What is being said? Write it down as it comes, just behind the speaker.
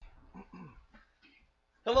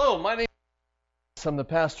Hello, my name is I'm the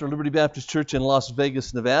pastor of Liberty Baptist Church in Las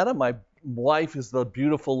Vegas, Nevada. My wife is the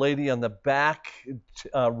beautiful lady on the back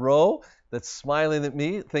row that's smiling at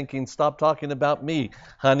me, thinking, stop talking about me,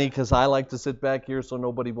 honey, because I like to sit back here so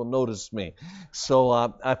nobody will notice me.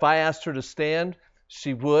 So if I asked her to stand,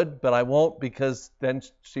 she would, but I won't because then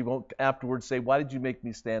she won't afterwards say, why did you make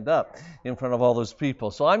me stand up in front of all those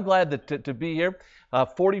people? So I'm glad to be here.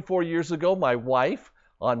 44 years ago, my wife,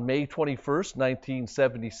 on May 21st,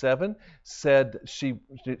 1977, said she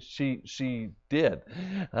did.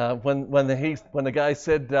 When the guy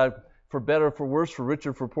said, for better or for worse, for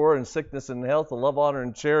richer, for poorer, in sickness and health, to love, honor,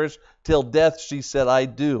 and cherish till death, she said, I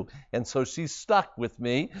do. And so she stuck with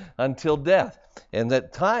me until death. And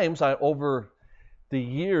at times, over the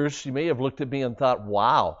years, she may have looked at me and thought,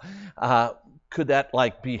 wow, could that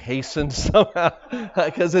be hastened somehow?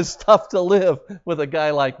 Because it's tough to live with a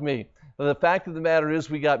guy like me. The fact of the matter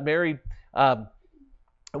is we got married.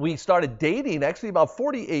 We started dating actually about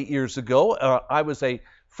 48 years ago. I was a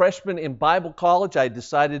freshman in Bible college. I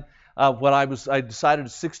decided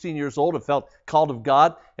at 16 years old. I felt called of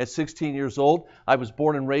God at 16 years old. I was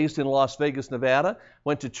born and raised in Las Vegas, Nevada.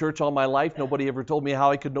 Went to church all my life. Nobody ever told me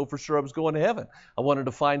how I could know for sure I was going to heaven. I wanted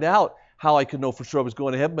to find out how I could know for sure I was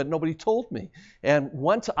going to heaven, but nobody told me. And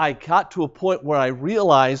once I got to a point where I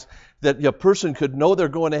realized that a person could know they're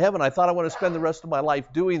going to heaven, I thought I want to spend the rest of my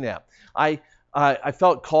life doing that. I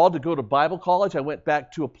felt called to go to Bible college. I went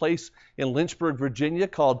back to a place in Lynchburg, Virginia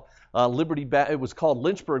called it was called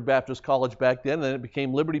Lynchburg Baptist College back then, and then it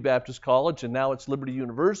became Liberty Baptist College, and now it's Liberty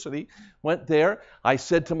University. Went there. I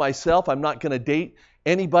said to myself, I'm not going to date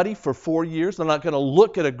anybody for 4 years. I'm not going to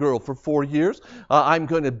look at a girl for 4 years. I'm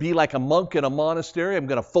going to be like a monk in a monastery. I'm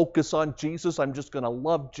going to focus on Jesus. I'm just going to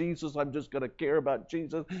love Jesus. I'm just going to care about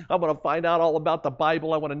Jesus. I want to find out all about the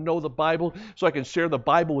Bible. I want to know the Bible so I can share the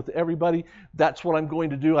Bible with everybody. That's what I'm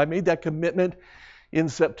going to do. I made that commitment in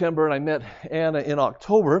September, and I met Anna in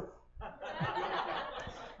October.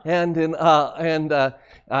 And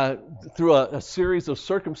through a series of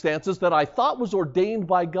circumstances that I thought was ordained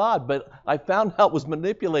by God, but I found out was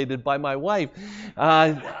manipulated by my wife.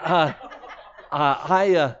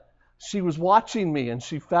 She was watching me, and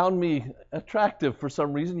she found me attractive for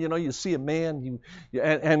some reason. You know, you see a man,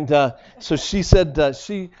 so she said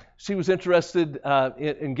she was interested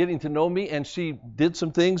in getting to know me, and she did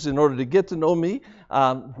some things in order to get to know me.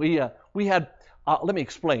 We had. Let me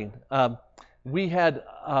explain. We had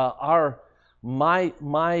our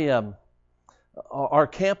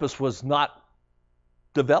campus was not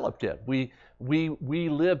developed yet. We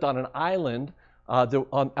lived on an island out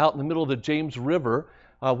in the middle of the James River,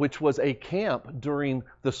 which was a camp during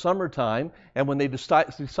the summertime. And when they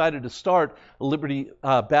decided to start Liberty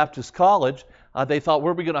Baptist College, they thought,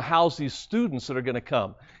 where are we going to house these students that are going to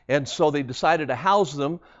come? And so they decided to house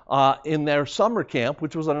them in their summer camp,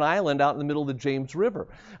 which was on an island out in the middle of the James River.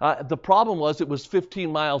 The problem was it was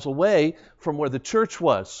 15 miles away from where the church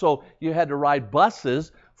was. So you had to ride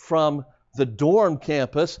buses from the dorm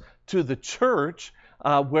campus to the church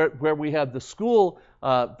where we had the school,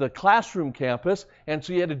 the classroom campus. And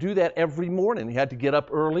so you had to do that every morning. You had to get up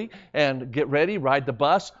early and get ready, ride the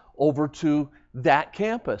bus over to that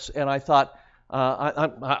campus. And I thought,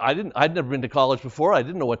 I'd never been to college before. I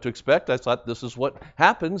didn't know what to expect. I thought this is what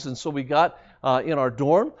happens. And so we got in our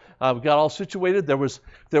dorm. We got all situated. There was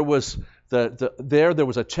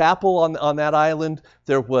a chapel on that island.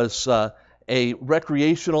 There was a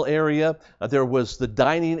recreational area. There was the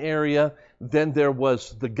dining area. Then there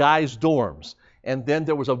was the guys' dorms. And then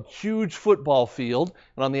there was a huge football field,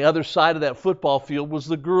 and on the other side of that football field was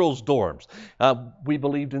the girls' dorms. We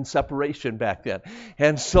believed in separation back then,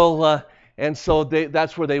 and so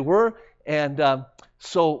that's where they were. And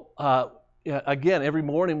again, every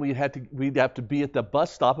morning we'd have to be at the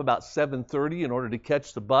bus stop about 7:30 in order to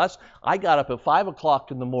catch the bus. I got up at 5 o'clock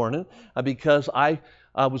in the morning because I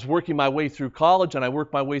was working my way through college, and I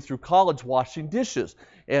worked my way through college washing dishes.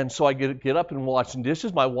 And so I get up and washing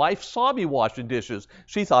dishes. My wife saw me washing dishes.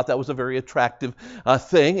 She thought that was a very attractive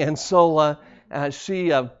thing, and so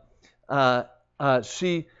she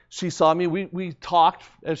saw me. We talked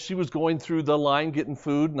as she was going through the line getting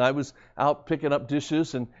food, and I was out picking up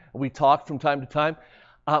dishes, and we talked from time to time.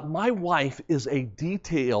 My wife is a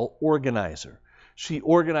detail organizer. She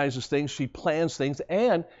organizes things, she plans things,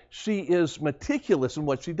 and she is meticulous in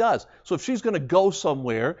what she does. So if she's going to go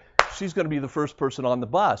somewhere, she's going to be the first person on the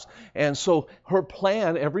bus. And so her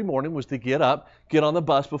plan every morning was to get up, get on the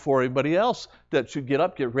bus before everybody else that should get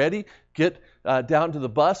up, get ready, get down to the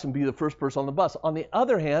bus and be the first person on the bus. On the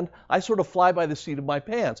other hand, I sort of fly by the seat of my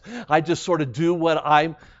pants. I just sort of do what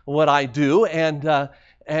I do, and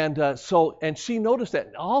And she noticed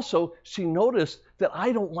that. Also, she noticed that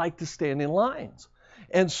I don't like to stand in lines.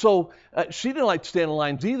 And so she didn't like to stand in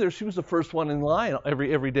lines either. She was the first one in line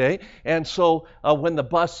every day. And so when the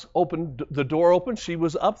bus opened, the door opened, she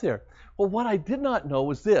was up there. Well, what I did not know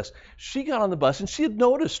was this. She got on the bus and she had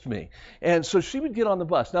noticed me. And so she would get on the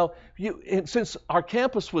bus. Now, since our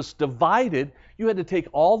campus was divided, you had to take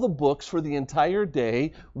all the books for the entire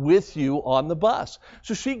day with you on the bus.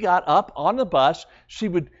 So she got up on the bus. She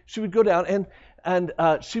would go down and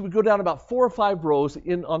she would go down about 4 or 5 rows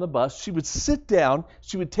in on the bus. She would sit down.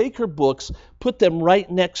 She would take her books, put them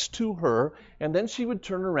right next to her, and then she would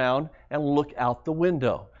turn around and look out the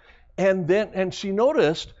window. And she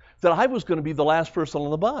noticed that I was going to be the last person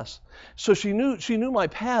on the bus. So she knew my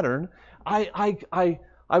pattern. I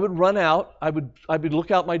would run out. I would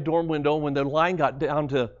look out my dorm window. When the line got down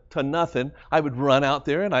to nothing, I would run out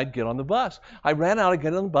there and I'd get on the bus. I ran out, I'd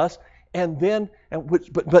get on the bus,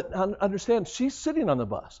 but understand, she's sitting on the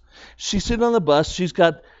bus. She's sitting on the bus. She's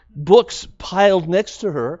got books piled next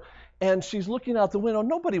to her, and she's looking out the window.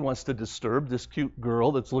 Nobody wants to disturb this cute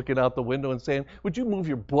girl that's looking out the window and saying, "Would you move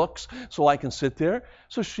your books so I can sit there?"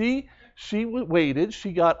 So she waited.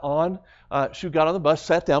 She got on the bus,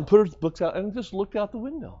 sat down, put her books out, and just looked out the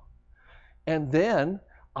window. And then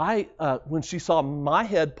when she saw my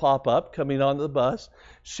head pop up coming on the bus,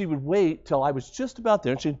 she would wait till I was just about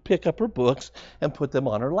there, and she'd pick up her books and put them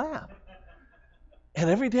on her lap. And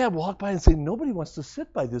every day I'd walk by and say, "Nobody wants to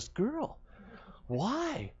sit by this girl.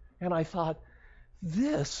 Why?" And I thought,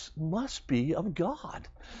 this must be of God.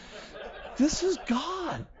 This is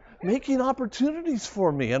God making opportunities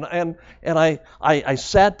for me. And I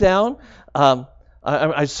sat down.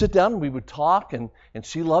 I sit down and we would talk, and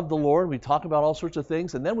she loved the Lord. We'd talk about all sorts of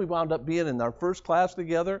things. And then we wound up being in our first class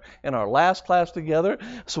together and our last class together.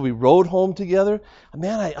 So we rode home together.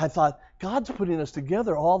 Man, I thought, God's putting us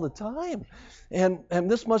together all the time. And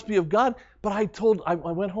this must be of God. But I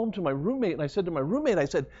went home to my roommate, and I said to my roommate, I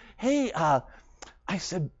said, "Hey," I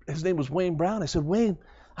said, his name was Wayne Brown. I said, "Wayne,"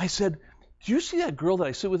 I said, "do you see that girl that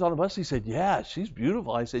I sit with on the bus?" He said, "Yeah, she's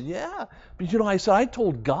beautiful." I said, "Yeah." But I said, I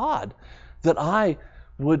told God that I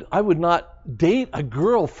would not date a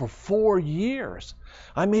girl for 4 years.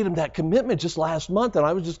 I made him that commitment just last month, and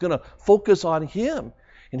I was just going to focus on him.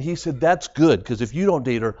 And he said, "That's good, because if you don't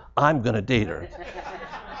date her, I'm going to date her."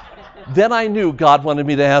 Then I knew God wanted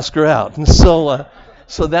me to ask her out. And so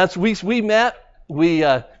we met. We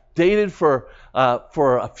dated for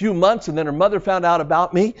a few months, and then her mother found out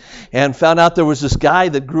about me and found out there was this guy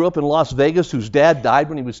that grew up in Las Vegas whose dad died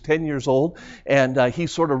when he was 10 years old, and he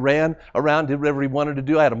sort of ran around, did whatever he wanted to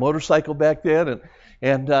do. I had a motorcycle back then,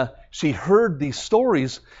 and she heard these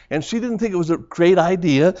stories, and she didn't think it was a great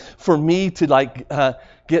idea for me to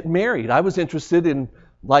get married. I was interested in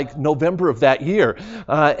November of that year,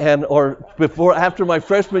 after my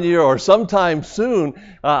freshman year, or sometime soon.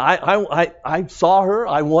 I saw her,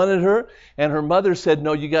 I wanted her, and her mother said,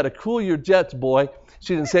 "No, you got to cool your jets, boy."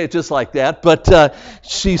 She didn't say it just like that, but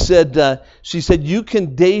she said you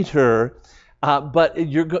can date her, but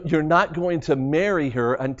you're not going to marry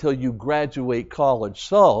her until you graduate college.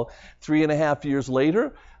 So 3.5 years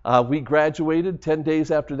later, we graduated. 10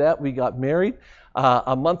 days after that, we got married.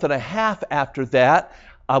 A month and a half after that,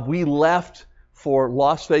 we left for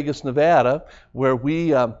Las Vegas, Nevada, where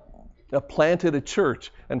we planted a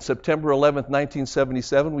church. On September 11th,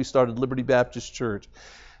 1977, we started Liberty Baptist Church.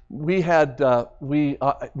 By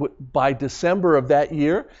December of that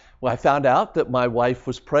year, I found out that my wife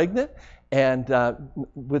was pregnant, and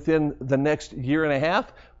within the next year and a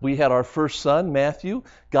half, we had our first son, Matthew.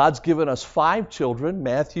 God's given us 5 children: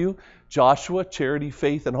 Matthew, Joshua, Charity,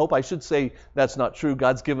 Faith, and Hope. I should say that's not true.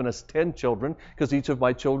 God's given us 10 children, because each of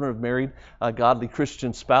my children have married godly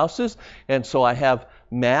Christian spouses. And so I have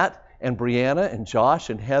Matt and Brianna and Josh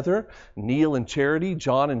and Heather, Neil and Charity,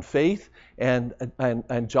 John and Faith, and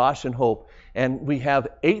Josh and Hope. And we have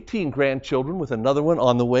 18 grandchildren, with another one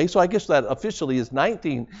on the way. So I guess that officially is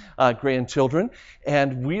 19 grandchildren.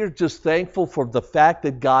 And we're just thankful for the fact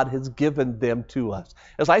that God has given them to us.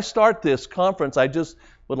 As I start this conference, I just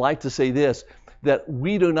would like to say this, that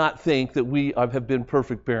we do not think that we have been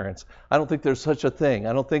perfect parents. I don't think there's such a thing.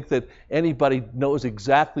 I don't think that anybody knows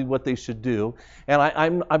exactly what they should do. And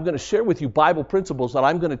I'm going to share with you Bible principles that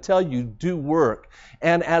I'm going to tell you do work.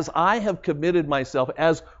 And as I have committed myself,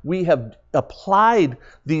 as we have applied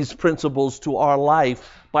these principles to our life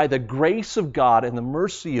by the grace of God and the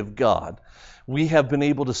mercy of God, we have been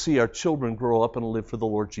able to see our children grow up and live for the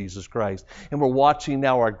Lord Jesus Christ. And we're watching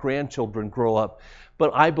now our grandchildren grow up.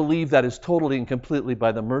 but I believe that is totally and completely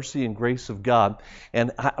by the mercy and grace of God.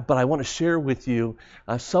 But I want to share with you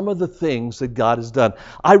some of the things that God has done.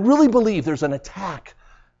 I really believe there's an attack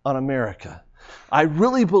on America. I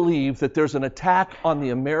really believe that there's an attack on the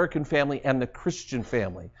American family and the Christian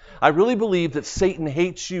family. I really believe that Satan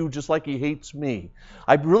hates you just like he hates me.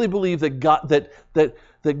 I really believe that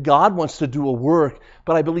God wants to do a work,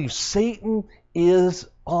 but I believe Satan is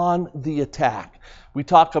on the attack. We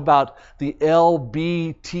talk about the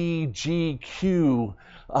LBTGQ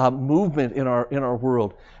movement in our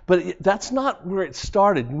world. But that's not where it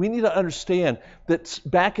started. We need to understand that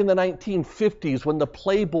back in the 1950s, when the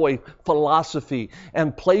Playboy philosophy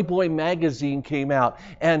and Playboy magazine came out,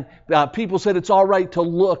 and people said it's all right to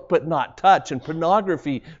look but not touch, and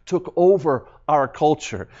pornography took over our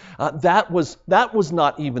culture. That was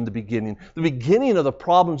not even the beginning. The beginning of the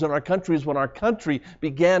problems in our country is when our country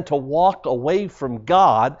began to walk away from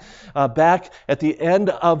God back at the end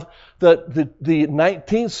of the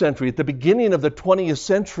 19th century, at the beginning of the 20th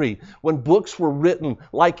century, when books were written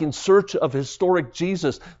like In Search of Historic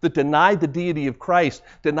Jesus that denied the deity of Christ,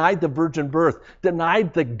 denied the virgin birth,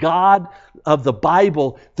 denied the God of the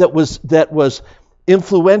Bible that was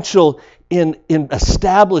influential in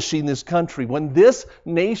establishing this country. When this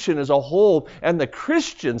nation as a whole and the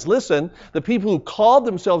Christians, listen, the people who called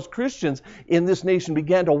themselves Christians in this nation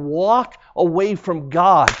began to walk away from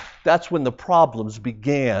God, that's when the problems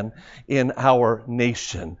began in our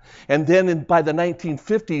nation. And then by the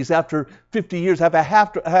 1950s, after 50 years,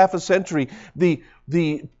 half a century, the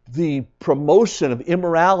promotion of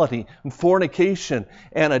immorality and fornication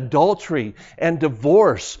and adultery and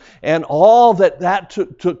divorce and all that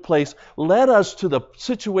took place led us to the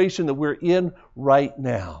situation that we're in right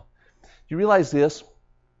now. You realize this?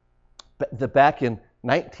 That back in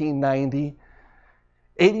 1990,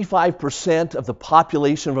 85% of the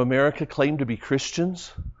population of America claimed to be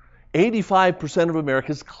Christians. 85% of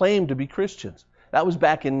Americans claimed to be Christians. That was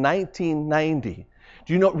back in 1990.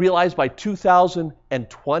 Do you realize by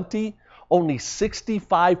 2020, only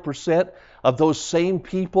 65% of those same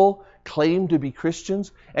people claim to be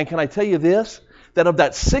Christians? And can I tell you this? That of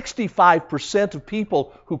that 65% of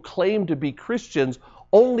people who claim to be Christians,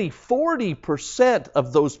 only 40%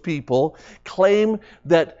 of those people claim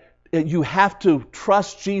that you have to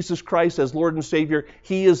trust Jesus Christ as Lord and Savior.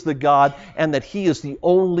 He is the God, and that He is the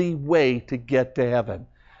only way to get to heaven.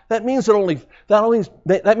 That means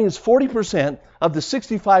that means 40% of the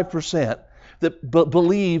 65% that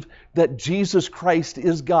believe that Jesus Christ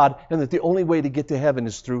is God and that the only way to get to heaven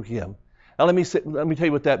is through Him. Now let me tell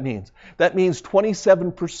you what that means. That means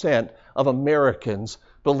 27% of Americans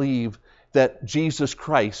believe that Jesus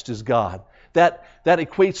Christ is God. That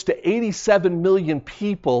equates to 87 million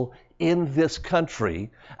people in this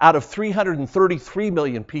country. Out of 333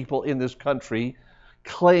 million people in this country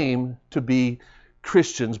claim to be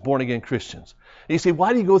Christians, born-again Christians. And you say,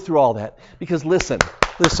 why do you go through all that? Because listen,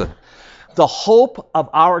 the hope of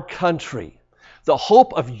our country, the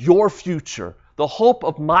hope of your future, the hope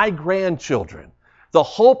of my grandchildren, the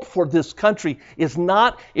hope for this country is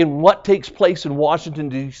not in what takes place in Washington,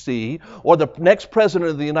 D.C., or the next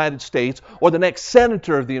president of the United States, or the next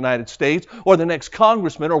senator of the United States, or the next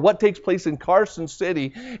congressman, or what takes place in Carson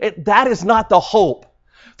City. That is not the hope.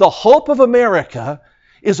 The hope of America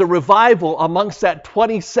is a revival amongst that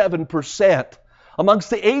 27%,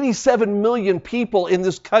 amongst the 87 million people in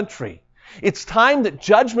this country. It's time that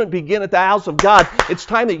judgment begin at the house of God. It's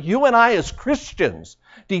time that you and I as Christians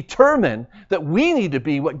determine that we need to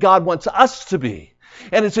be what God wants us to be.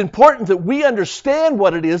 And it's important that we understand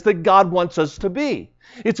what it is that God wants us to be.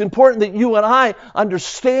 It's important that you and I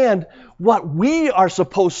understand what we are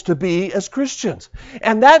supposed to be as Christians.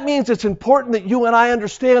 And that means it's important that you and I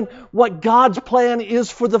understand what God's plan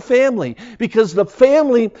is for the family. Because the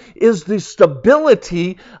family is the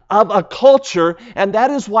stability of a culture, and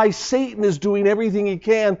that is why Satan is doing everything he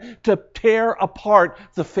can to tear apart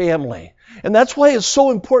the family. And that's why it's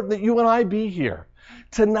so important that you and I be here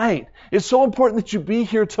tonight. It's so important that you be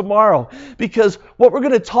here tomorrow, because what we're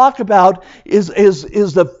going to talk about is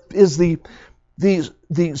the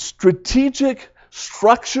strategic,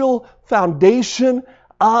 structural foundation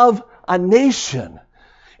of a nation.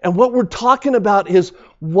 And what we're talking about is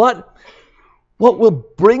what will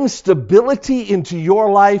bring stability into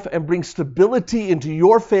your life, and bring stability into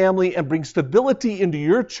your family, and bring stability into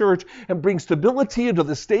your church, and bring stability into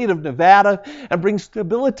the state of Nevada, and bring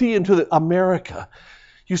stability into America.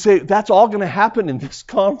 You say, that's all going to happen in this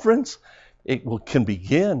conference? It can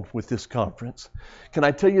begin with this conference. Can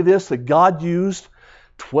I tell you this, that God used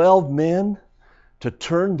 12 men to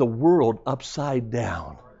turn the world upside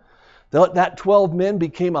down. That 12 men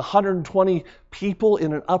became 120 people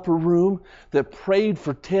in an upper room that prayed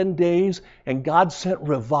for 10 days, and God sent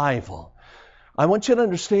revival. I want you to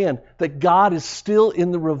understand that God is still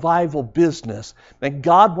in the revival business, and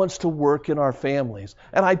God wants to work in our families.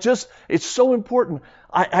 And it's so important.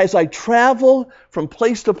 As I travel from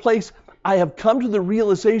place to place, I have come to the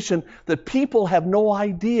realization that people have no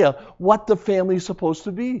idea what the family is supposed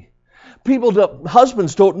to be.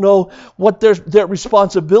 Husbands don't know what their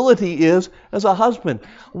responsibility is as a husband.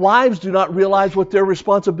 Wives do not realize what their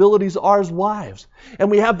responsibilities are as wives.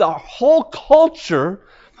 And we have the whole culture,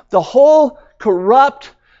 the whole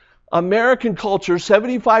corrupt American culture,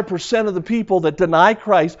 75% of the people that deny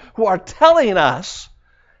Christ, who are telling us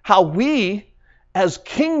how we, as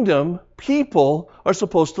kingdom people, are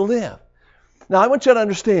supposed to live. Now, I want you to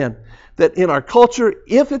understand that in our culture,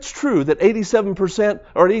 if it's true that 87%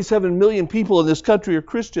 or 87 million people in this country are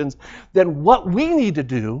Christians, then what we need to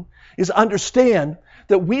do is understand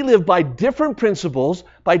that we live by different principles,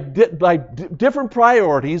 by different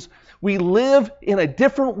priorities. We live in a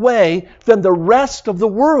different way than the rest of the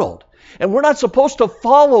world. And we're not supposed to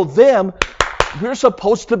follow them. We're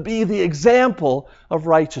supposed to be the example of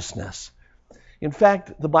righteousness. In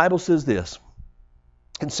fact, the Bible says this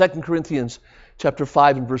in 2 Corinthians chapter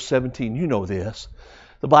 5 and verse 17. You know this.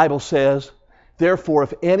 The Bible says, therefore,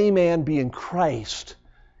 if any man be in Christ,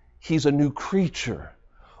 he's a new creature.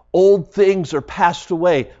 Old things are passed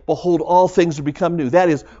away. Behold, all things are become new. That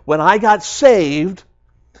is, when I get saved,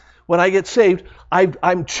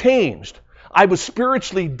 I'm changed. I was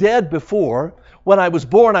spiritually dead before. When I was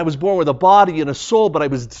born with a body and a soul, but I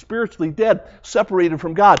was spiritually dead, separated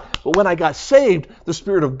from God. But when I got saved, the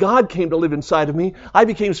Spirit of God came to live inside of me. I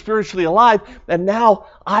became spiritually alive, and now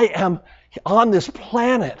I am on this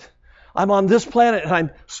planet. I'm on this planet and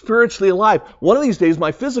I'm spiritually alive. One of these days,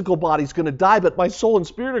 my physical body's going to die, but my soul and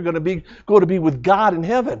spirit are going to be with God in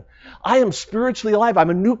heaven. I am spiritually alive. I'm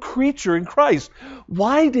a new creature in Christ.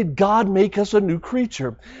 Why did God make us a new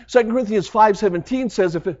creature? 2 Corinthians 5:17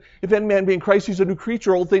 says, if any man be in Christ, he's a new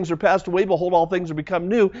creature. Old things are passed away. Behold, all things are become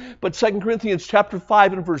new. But 2 Corinthians chapter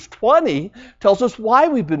 5 and verse 20 tells us why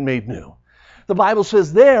we've been made new. The Bible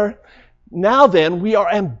says there, now then, we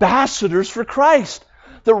are ambassadors for Christ.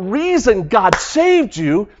 The reason God saved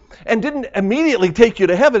you and didn't immediately take you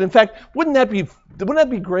to heaven, in fact, wouldn't that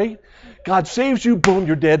be great? God saves you, boom,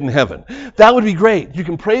 you're dead in heaven. That would be great. You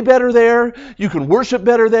can pray better there. You can worship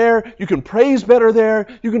better there. You can praise better there.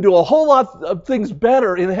 You can do a whole lot of things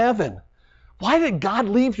better in heaven. Why did God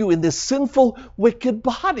leave you in this sinful, wicked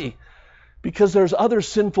body? Because there's other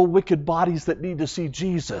sinful, wicked bodies that need to see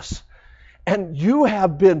Jesus. And you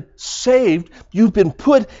have been saved. You've been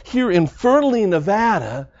put here in Fernley,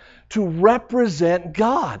 Nevada to represent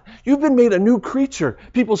God. You've been made a new creature.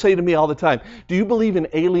 People say to me all the time, do you believe in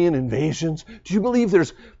alien invasions? Do you believe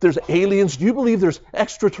there's aliens? Do you believe there's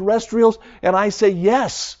extraterrestrials? And I say,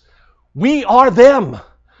 yes, we are them.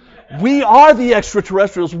 We are the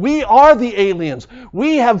extraterrestrials. We are the aliens.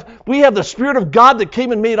 We have the Spirit of God that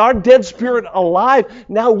came and made our dead spirit alive.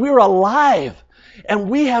 Now we're alive. And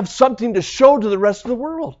we have something to show to the rest of the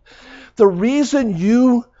world. The reason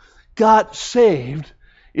you got saved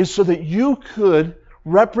is so that you could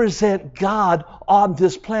represent God on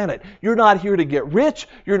this planet. You're not here to get rich.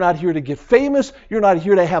 You're not here to get famous. You're not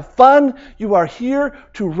here to have fun. You are here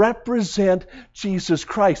to represent Jesus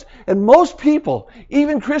Christ. And most people,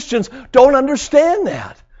 even Christians, don't understand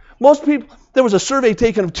that. Most people, there was a survey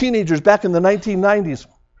taken of teenagers back in the 1990s.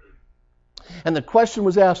 And the question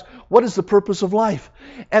was asked, what is the purpose of life?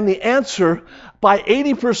 And the answer by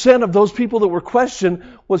 80% of those people that were questioned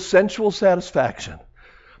was sensual satisfaction.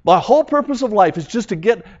 My whole purpose of life is just to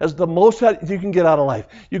get as the most you can get out of life.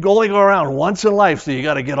 You can only go around once in life, so you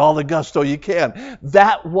got to get all the gusto you can.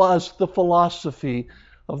 That was the philosophy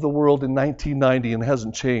of the world in 1990 and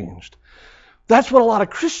hasn't changed. That's what a lot of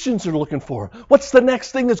Christians are looking for. What's the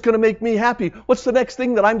next thing that's going to make me happy? What's the next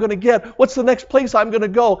thing that I'm going to get? What's the next place I'm going to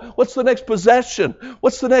go? What's the next possession?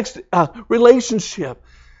 What's the next relationship?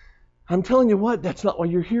 I'm telling you what, that's not what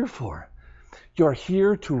you're here for. You're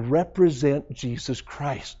here to represent Jesus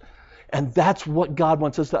Christ. And that's what God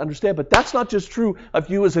wants us to understand. But that's not just true of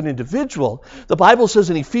you as an individual. The Bible says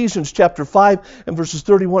in Ephesians chapter 5 and verses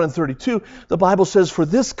 31 and 32, the Bible says, for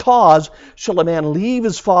this cause shall a man leave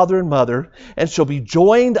his father and mother, and shall be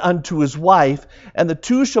joined unto his wife, and the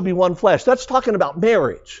two shall be one flesh. That's talking about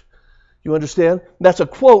marriage. You understand? That's a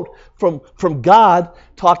quote from God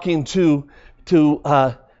talking to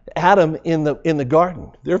Adam in the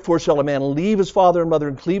garden. Therefore shall a man leave his father and mother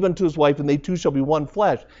and cleave unto his wife, and they two shall be one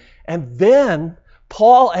flesh. And then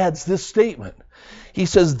Paul adds this statement. He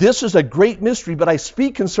says, this is a great mystery, but I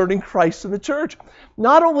speak concerning Christ and the church.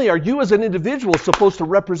 Not only are you as an individual supposed to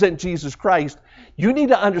represent Jesus Christ, you need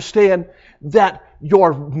to understand that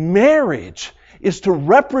your marriage is to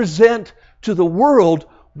represent to the world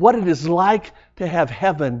what it is like to have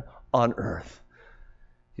heaven on earth.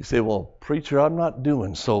 You say, well, preacher, I'm not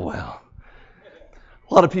doing so well.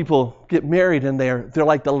 A lot of people get married and they're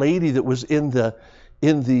like the lady that was in the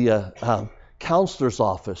counselor's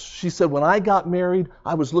office. She said, when I got married,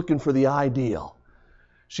 I was looking for the ideal.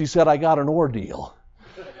 She said, I got an ordeal.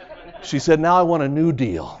 She said, now I want a new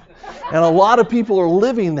deal. And a lot of people are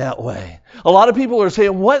living that way. A lot of people are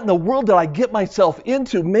saying, what in the world did I get myself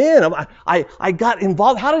into? Man, I got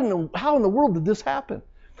involved. How in the world did this happen?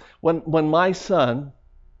 When my son,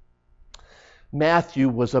 Matthew,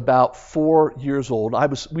 was about 4 years old,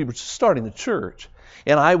 we were starting the church.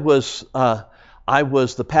 And I was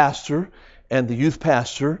the pastor and the youth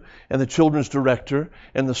pastor and the children's director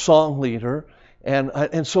and the song leader.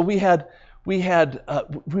 And so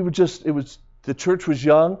the church was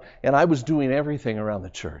young, and I was doing everything around the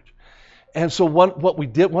church. And so one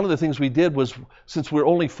of the things we did was, since we're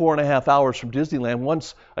only 4.5 hours from Disneyland,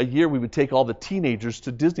 once a year we would take all the teenagers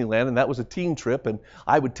to Disneyland, and that was a teen trip, and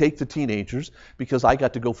I would take the teenagers because I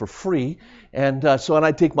got to go for free, and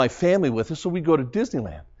I'd take my family with us, so we'd go to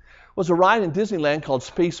Disneyland. It was a ride in Disneyland called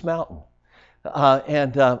Space Mountain,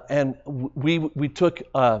 and we would take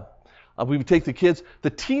the kids.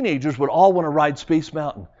 The teenagers would all want to ride Space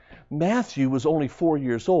Mountain. Matthew was only 4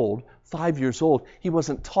 years old, 5 years old. He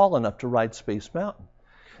wasn't tall enough to ride Space Mountain.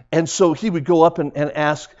 And so he would go up and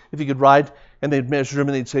ask if he could ride, and they'd measure him,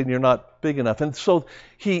 and they'd say, you're not big enough. And so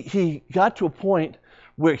he got to a point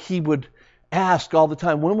where he would ask all the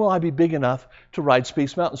time, when will I be big enough to ride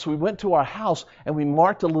Space Mountain? So we went to our house, and we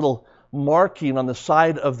marked a little marking on the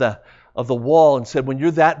side of the wall and said, when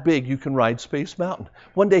you're that big, you can ride Space Mountain.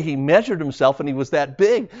 One day he measured himself and he was that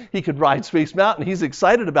big, he could ride Space Mountain. He's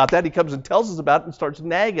excited about that. He comes and tells us about it and starts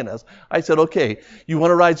nagging us. I said, okay, you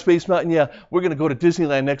want to ride Space Mountain? Yeah, we're going to go to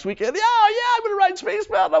Disneyland next weekend. Yeah, I'm going to ride Space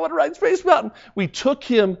Mountain. I want to ride Space Mountain. We took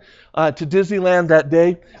him to Disneyland that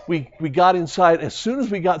day. We got inside. As soon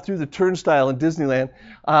as we got through the turnstile in Disneyland,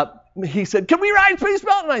 he said, can we ride Space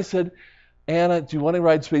Mountain? I said, Anna, do you want to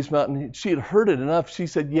ride Space Mountain? She had heard it enough. She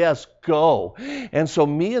said, yes, go. And so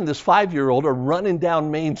me and this 5-year-old are running down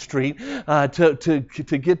Main Street to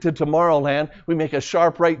get to Tomorrowland. We make a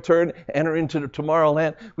sharp right turn, enter into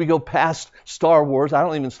Tomorrowland. We go past Star Wars. I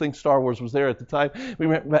don't even think Star Wars was there at the time. We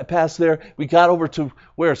went past there. We got over to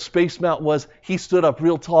where Space Mountain was. He stood up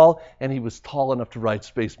real tall, and he was tall enough to ride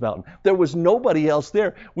Space Mountain. There was nobody else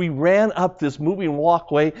there. We ran up this moving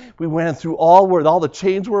walkway. We ran through where all the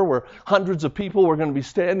chains where hundreds of people were going to be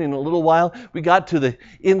standing in a little while. We got to the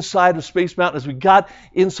inside of Space Mountain. As we got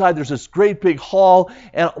inside, there's this great big hall,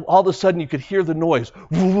 and all of a sudden you could hear the noise.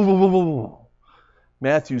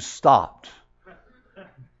 Matthew stopped.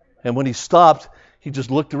 And when he stopped, he just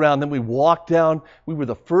looked around. Then we walked down. We were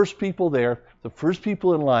the first people there, the first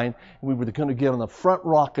people in line, and we were going to get on the front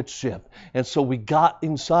rocket ship. And so we got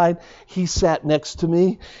inside. He sat next to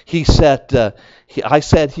me. I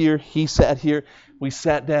sat here. He sat here. We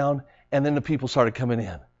sat down, and then the people started coming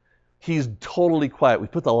in. He's totally quiet. We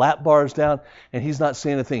put the lap bars down, and he's not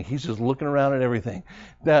saying a thing. He's just looking around at everything.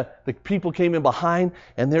 The people came in behind,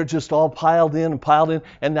 and they're just all piled in,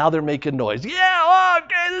 and now they're making noise. Yeah,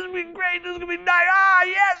 okay, this is going to be great. This is going to be nice.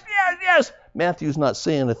 Yes. Matthew's not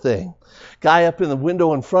saying a thing. Guy up in the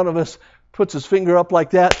window in front of us puts his finger up like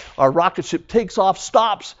that. Our rocket ship takes off,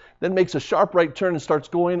 stops, then makes a sharp right turn and starts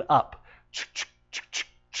going up.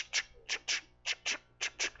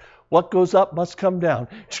 What goes up must come down.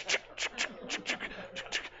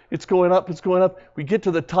 It's going up. We get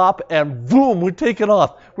to the top, and boom, we're taking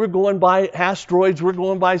off. We're going by asteroids. We're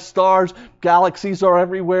going by stars. Galaxies are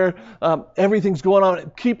everywhere. Everything's going on.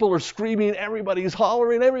 People are screaming. Everybody's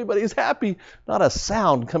hollering. Everybody's happy. Not a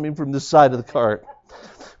sound coming from this side of the cart.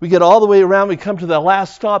 We get all the way around. We come to the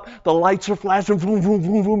last stop. The lights are flashing. Boom, boom,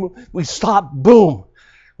 boom, boom. We stop. Boom.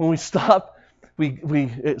 When we stop,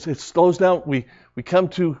 it slows down. We come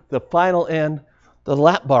to the final end. The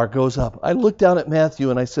lap bar goes up. I looked down at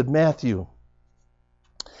Matthew and I said, Matthew,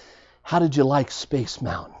 how did you like Space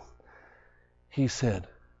Mountain? He said,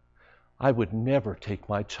 I would never take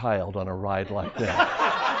my child on a ride like that.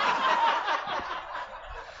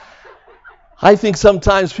 I think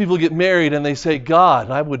sometimes people get married and they say,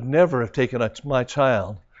 God, I would never have taken my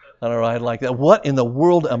child on a ride like that. What in the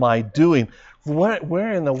world am I doing?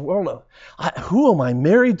 Where in the world? Who am I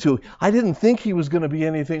married to? I didn't think he was going to be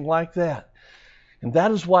anything like that. And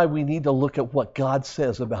that is why we need to look at what God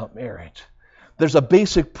says about marriage. There's a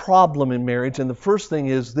basic problem in marriage, and the first thing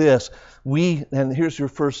is this. And here's your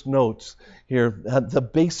first notes here.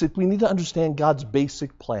 We need to understand God's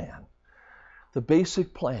basic plan. The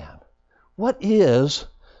basic plan. What is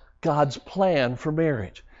God's plan for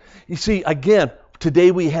marriage? You see, again,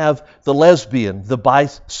 today we have the lesbian, the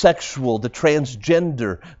bisexual, the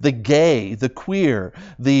transgender, the gay, the queer.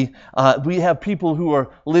 We have people who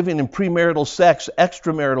are living in premarital sex,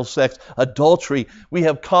 extramarital sex, adultery. We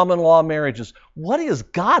have common law marriages. What is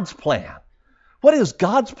God's plan? What is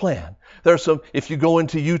God's plan? If you go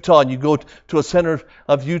into Utah and you go to a center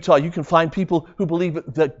of Utah, you can find people who believe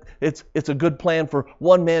that it's a good plan for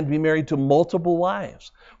one man to be married to multiple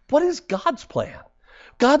wives. What is God's plan?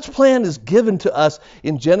 God's plan is given to us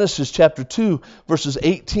in Genesis chapter 2, verses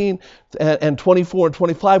 18 and 24 and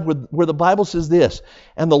 25, where the Bible says this,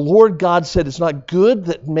 "And the Lord God said, it's not good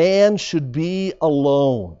that man should be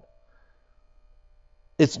alone."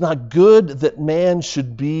 It's not good that man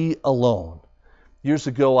should be alone. Years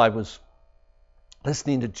ago, I was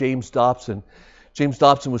listening to James Dobson. James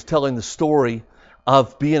Dobson was telling the story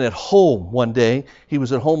of being at home one day. He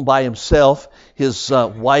was at home by himself. His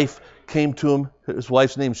wife came to him. His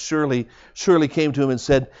wife's name's Shirley. Shirley came to him and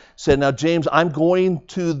said, "Now, James, I'm going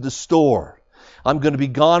to the store. I'm going to be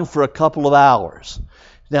gone for a couple of hours.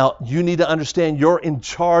 Now, you need to understand you're in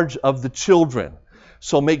charge of the children,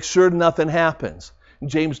 so make sure nothing happens." And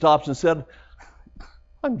James Dobson said,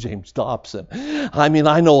 "I'm James Dobson. I mean,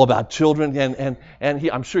 I know about children," and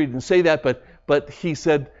I'm sure he didn't say that, but he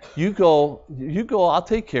said, you go, I'll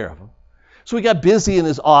take care of them. So he got busy in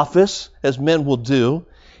his office, as men will do,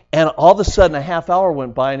 and all of a sudden a half hour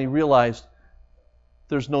went by and he realized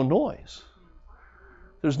there's no noise.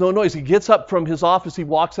 There's no noise. He gets up from his office, he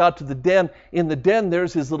walks out to the den. In the den,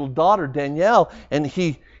 there's his little daughter, Danielle, and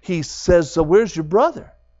he says, "So where's your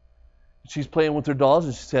brother?" She's playing with her dolls,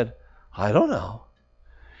 and she said, "I don't know."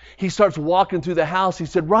 He starts walking through the house. He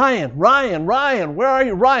said, Ryan, where are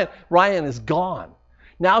you, Ryan?" Ryan is gone.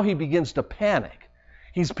 Now he begins to panic.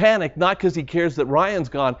 He's panicked not because he cares that Ryan's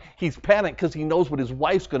gone. He's panicked because he knows what his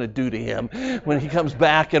wife's going to do to him when he comes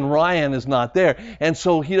back and Ryan is not there. And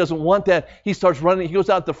so he doesn't want that. He starts running. He goes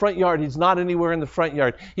out the front yard. He's not anywhere in the front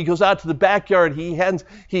yard. He goes out to the backyard. He heads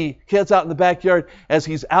out in the backyard. As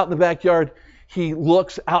he's out in the backyard, he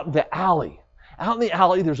looks out in the alley. Out in the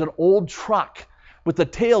alley, there's an old truck with the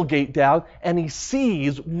tailgate down, and he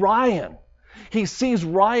sees Ryan. He sees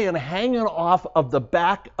Ryan hanging off of the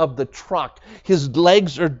back of the truck. His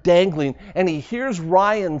legs are dangling, and he hears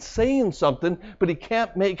Ryan saying something, but he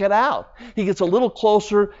can't make it out. He gets a little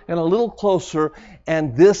closer and a little closer,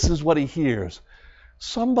 and this is what he hears.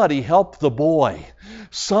 "Somebody help the boy.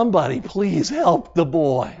 Somebody please help the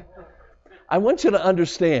boy." I want you to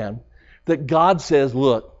understand that God says,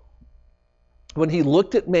 look, when he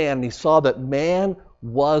looked at man and he saw that man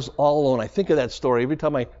was all alone. I think of that story every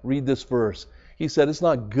time I read this verse. He said, it's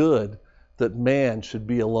not good that man should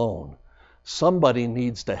be alone. Somebody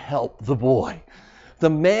needs to help the boy. The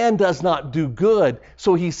man does not do good,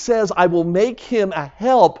 so he says, I will make him a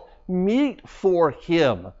help meet for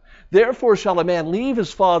him. Therefore shall a man leave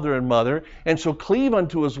his father and mother, and shall cleave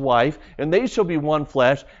unto his wife, and they shall be one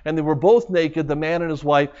flesh. And they were both naked, the man and his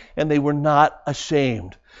wife, and they were not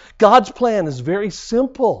ashamed. God's plan is very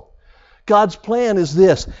simple. God's plan is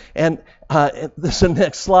this, and this is the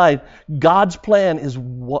next slide. God's plan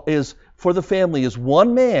is for the family is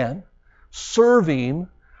one man serving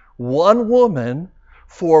one woman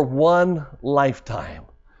for one lifetime.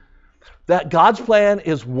 That God's plan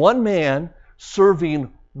is one man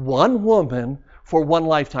serving one woman for one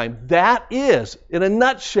lifetime. That is, in a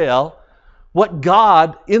nutshell, what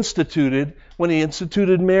God instituted when he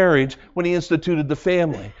instituted marriage, when he instituted the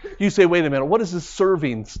family. You say, wait a minute, what is this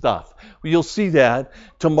serving stuff? Well, you'll see that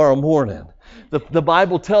tomorrow morning. The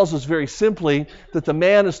Bible tells us very simply that the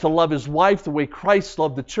man is to love his wife the way Christ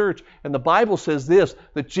loved the church. And the Bible says this,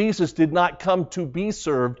 that Jesus did not come to be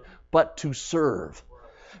served, but to serve.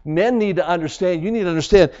 Men need to understand, you need to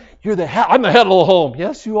understand, you're the head, I'm the head of the home.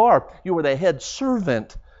 Yes, you are. You are the head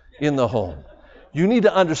servant in the home. You need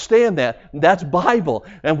to understand that. That's Bible.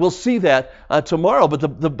 And we'll see that tomorrow. But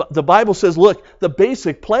the Bible says, look, the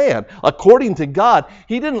basic plan, according to God,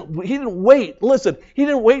 he didn't wait. Listen, he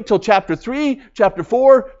didn't wait till chapter 3, chapter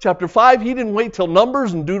 4, chapter 5. He didn't wait till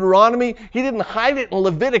Numbers and Deuteronomy. He didn't hide it in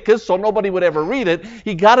Leviticus so nobody would ever read it.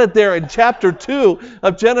 He got it there in chapter 2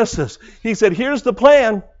 of Genesis. He said, here's the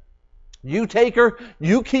plan. You take her,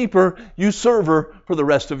 you keep her, you serve her for the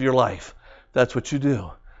rest of your life. That's what you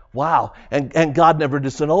do. Wow. And God never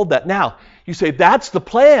disannulled that. Now, you say, that's the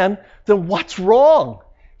plan, then what's wrong?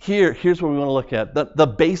 Here's what we want to look at, the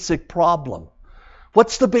basic problem.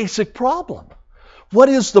 What's the basic problem? What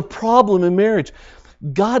is the problem in marriage?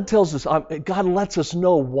 God tells us, God lets us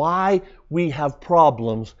know why we have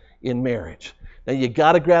problems in marriage. Now you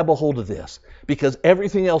got to grab a hold of this, because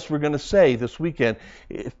everything else we're going to say this weekend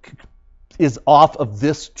is off of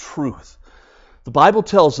this truth. The Bible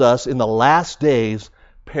tells us in the last days,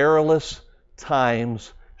 perilous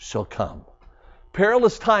times shall come.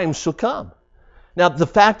 Perilous times shall come. Now, the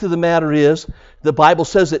fact of the matter is, the Bible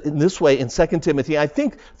says it in this way in 2 Timothy. I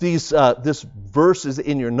think this verse is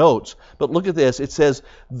in your notes, but look at this. It says,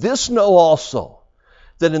 "This know also,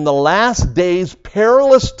 that in the last days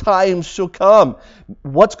perilous times shall come."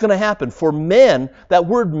 What's going to happen? For men, that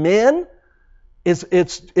word men,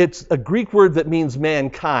 it's a Greek word that means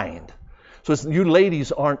mankind. So you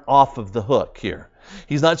ladies aren't off of the hook here.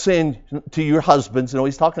 He's not saying to your husbands,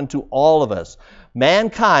 he's talking to all of us.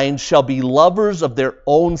 Mankind shall be lovers of their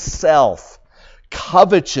own self,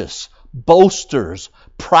 covetous, boasters,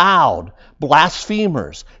 proud,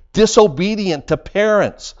 blasphemers, disobedient to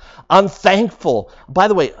parents, unthankful. By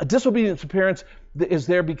the way, disobedience to parents is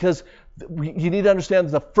there because you need to understand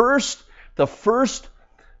the first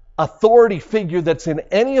authority figure that's in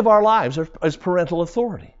any of our lives is parental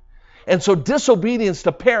authority. And so disobedience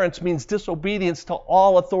to parents means disobedience to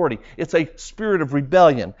all authority. It's a spirit of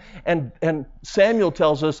rebellion. And Samuel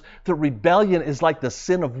tells us that rebellion is like the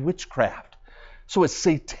sin of witchcraft. So it's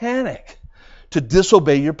satanic to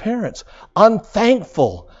disobey your parents.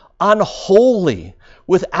 Unthankful, unholy,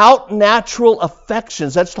 without natural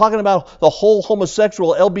affections. That's talking about the whole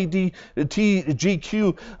homosexual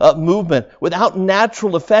LGBTQ movement. Without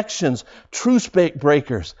natural affections, truce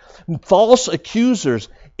breakers, false accusers,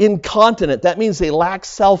 incontinent. That means they lack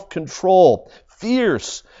self-control.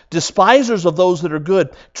 Fierce, despisers of those that are good,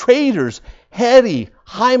 traitors, heady,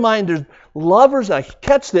 high-minded, lovers,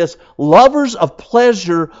 catch this, lovers of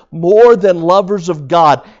pleasure more than lovers of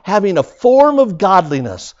God, having a form of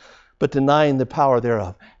godliness, but denying the power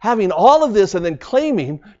thereof. Having all of this and then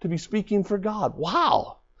claiming to be speaking for God.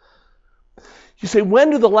 Wow. You say, when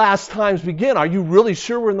do the last times begin? Are you really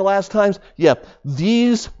sure we're in the last times? Yeah,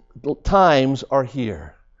 these times are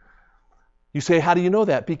here. You say, how do you know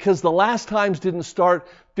that? Because the last times didn't start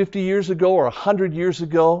 50 years ago or 100 years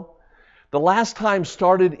ago. The last time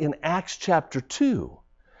started in Acts chapter 2.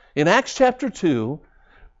 In Acts chapter 2,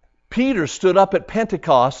 Peter stood up at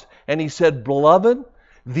Pentecost and he said, "Beloved,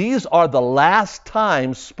 these are the last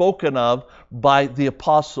times spoken of by the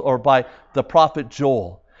apostle or by the prophet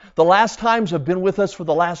Joel. The last times have been with us for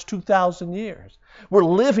the last 2,000 years. We're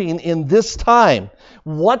living in this time.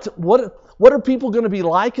 What are people going to be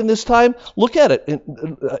like in this time? Look at it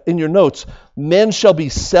in your notes. Men shall be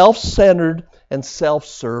self-centered and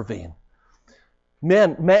self-serving.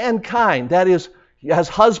 Mankind, that is, as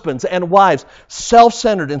husbands and wives,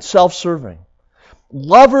 self-centered and self-serving.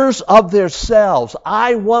 Lovers of themselves.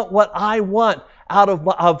 I want what I want out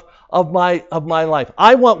of my life.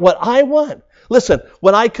 I want what I want. Listen,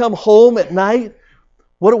 when I come home at night,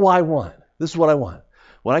 what do I want? This is what I want.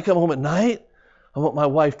 When I come home at night, I want my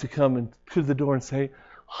wife to come and to the door and say,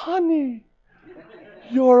 "Honey,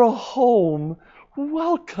 you're home.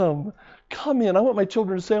 Welcome. Come in." I want my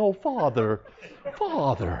children to say, "Oh, Father,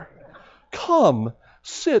 come,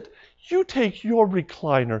 sit. You take your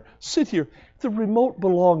recliner. Sit here. The remote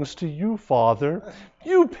belongs to you, Father.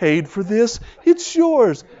 You paid for this. It's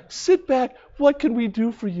yours. Sit back. What can we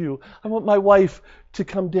do for you?" I want my wife to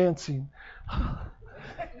come dancing.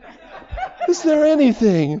 "Is there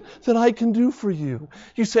anything that I can do for you?"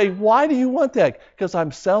 You say, "Why do you want that?" Because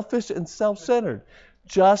I'm selfish and self-centered,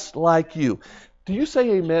 just like you. Do you say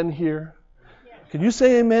amen here? Can you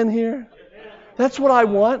say amen here? That's what I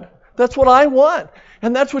want. That's what I want.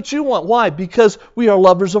 And that's what you want. Why? Because we are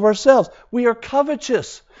lovers of ourselves. We are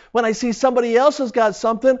covetous. When I see somebody else has got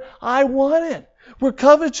something, I want it. We're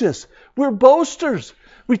covetous. We're boasters.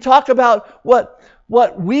 We talk about what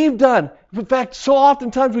we've done. In fact, so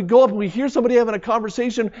oftentimes we go up and we hear somebody having a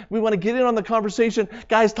conversation. We want to get in on the conversation.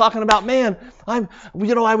 Guy's talking about, "Man, I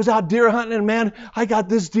was out deer hunting and man, I got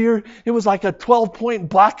this deer. It was like a 12-point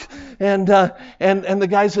buck." And the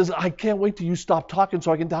guy says, "I can't wait till you stop talking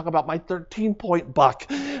so I can talk about my 13-point buck.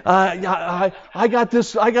 I got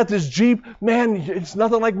this Jeep. Man, it's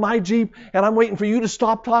nothing like my Jeep. And I'm waiting for you to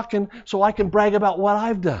stop talking so I can brag about what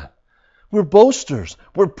I've done." We're boasters.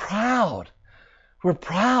 We're proud. We're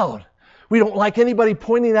proud. We don't like anybody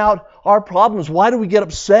pointing out our problems. Why do we get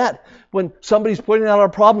upset when somebody's pointing out our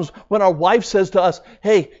problems? When our wife says to us,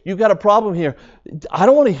 "Hey, you got a problem here." I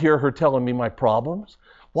don't want to hear her telling me my problems.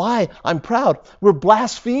 Why? I'm proud. We're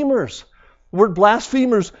blasphemers. The word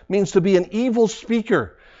blasphemers means to be an evil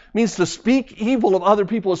speaker. means to speak evil of other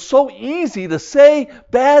people. It's so easy to say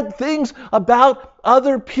bad things about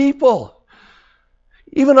other people,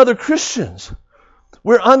 even other Christians.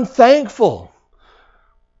 We're unthankful.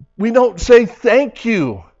 We don't say thank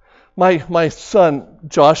you. My son,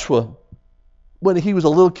 Joshua, when he was a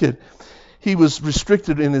little kid, he was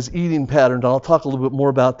restricted in his eating pattern. And I'll talk a little bit more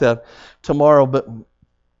about that tomorrow, but there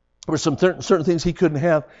were some certain things he couldn't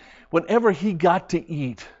have. Whenever he got to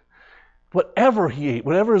eat, whatever he ate,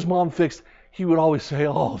 whatever his mom fixed, he would always say,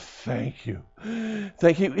 "Oh, thank you.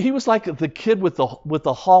 Thank you." He was like the kid with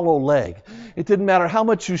the hollow leg. It didn't matter how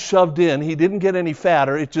much you shoved in. He didn't get any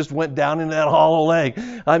fatter. It just went down in that hollow leg.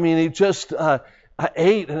 I mean, he just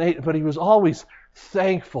ate and ate, but he was always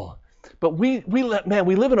thankful. But we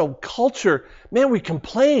live in a culture, we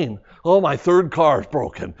complain. "Oh, my third car is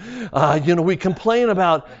broken." We complain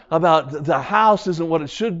about the house isn't what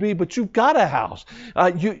it should be, but you've got a house.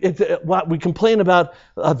 We complain about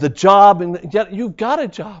the job, and yet you've got a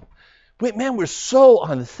job. We're so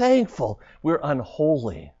unthankful. We're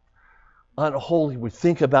unholy. Unholy. We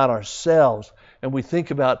think about ourselves, and we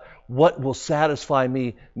think about what will satisfy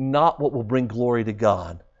me, not what will bring glory to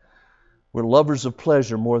God. We're lovers of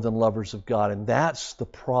pleasure more than lovers of God, and that's the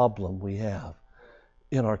problem we have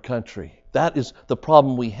in our country. That is the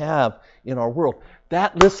problem we have in our world.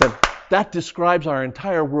 That describes our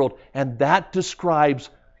entire world, and that describes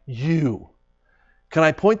you. Can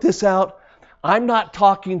I point this out? I'm not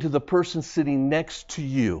talking to the person sitting next to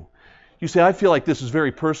you. You say, "I feel like this is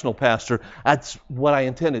very personal, Pastor." That's what I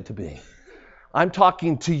intend it to be. I'm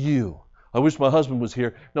talking to you. "I wish my husband was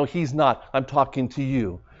here." No, he's not. I'm talking to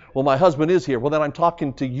you. "Well, my husband is here." Well, then I'm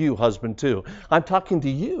talking to you, husband, too. I'm talking to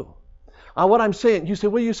you. What I'm saying, you say,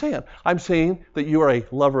 "What are you saying?" I'm saying that you are a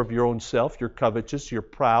lover of your own self. You're covetous. You're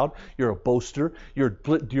proud. You're a boaster.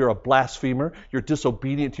 You're a blasphemer. You're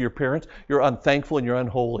disobedient to your parents. You're unthankful and you're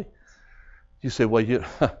unholy. You say, "Well,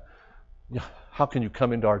 how can you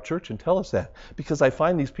come into our church and tell us that?" Because I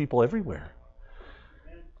find these people everywhere.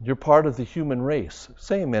 You're part of the human race.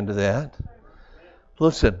 Say amen to that.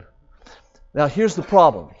 Listen. Now, here's the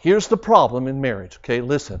problem. Here's the problem in marriage. Okay,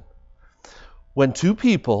 listen. When two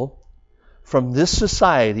people from this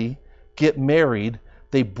society get married,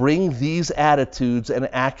 they bring these attitudes and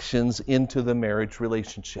actions into the marriage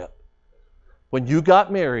relationship. When you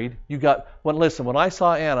got married, when I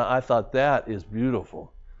saw Anna, I thought, "That is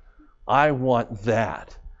beautiful. I want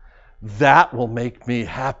that. That will make me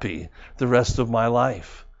happy the rest of my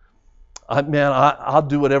life. I'll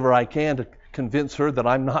do whatever I can to convince her that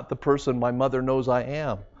I'm not the person my mother knows I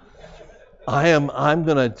am. I'm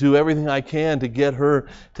going to do everything I can to get her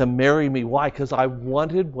to marry me." Why? Because I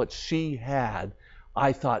wanted what she had.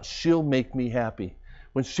 I thought, she'll make me happy.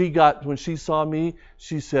 When she saw me,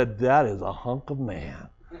 she said, "That is a hunk of man.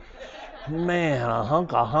 Man, a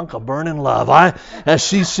hunk of burning love."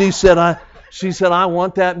 She said, "I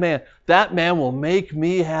want that man. That man will make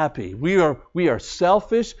me happy." We are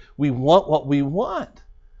selfish. We want what we want.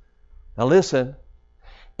 Now listen,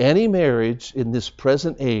 any marriage in this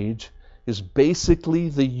present age is basically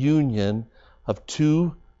the union of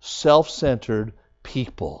two self-centered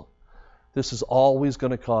people. This is always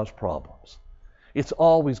going to cause problems. It's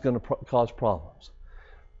always going to cause problems.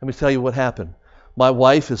 Let me tell you what happened. My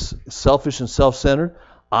wife is selfish and self-centered.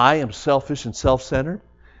 I am selfish and self-centered.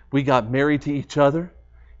 We got married to each other,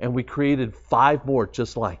 and we created 5 more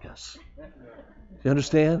just like us. You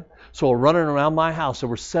understand? So running around my house, there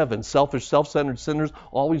were 7 selfish, self-centered sinners,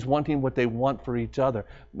 always wanting what they want for each other,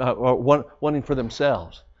 or wanting for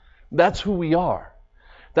themselves. That's who we are.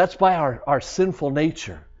 That's by our sinful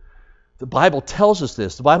nature. The Bible tells us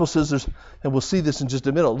this. The Bible says there's, and we'll see this in just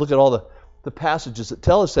a minute. Look at all the passages that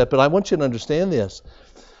tell us that, but I want you to understand this.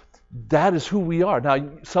 That is who we are. Now,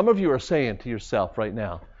 some of you are saying to yourself right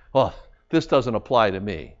now, "Oh, this doesn't apply to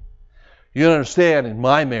me. You understand, in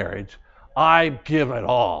my marriage, I give it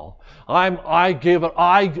all. I give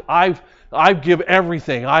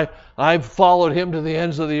everything. I've followed him to the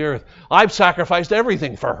ends of the earth. I've sacrificed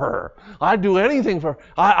everything for her. I'd do anything for her.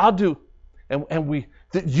 I'll do."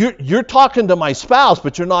 You're talking to my spouse,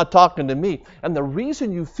 but you're not talking to me. And the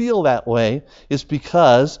reason you feel that way is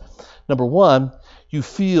because, number one, you're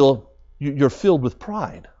filled with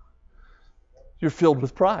pride. You're filled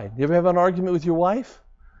with pride. You ever have an argument with your wife?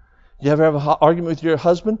 You ever have an argument with your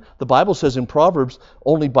husband? The Bible says in Proverbs,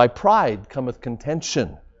 "Only by pride cometh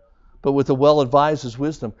contention, but with the well-advised is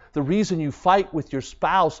wisdom." The reason you fight with your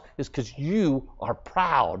spouse is because you are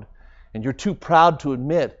proud, and you're too proud to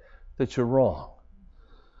admit that you're wrong.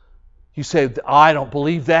 You say, "I don't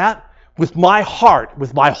believe that. With my heart,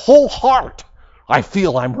 with my whole heart, I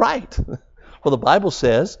feel I'm right." Well, the Bible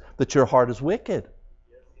says that your heart is wicked.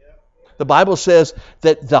 The Bible says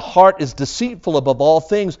that the heart is deceitful above all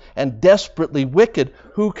things and desperately wicked.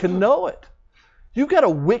 Who can know it? You've got a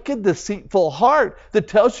wicked, deceitful heart that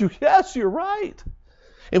tells you, yes, you're right.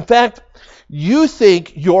 In fact, you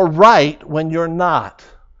think you're right when you're not.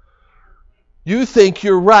 You think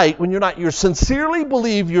you're right when you're not. You sincerely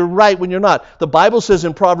believe you're right when you're not. The Bible says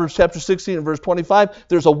in Proverbs chapter 16 and verse 25,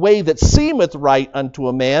 there's a way that seemeth right unto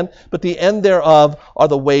a man, but the end thereof are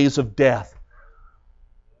the ways of death.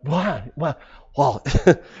 Why? Well,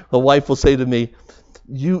 the wife will say to me,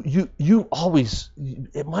 you always,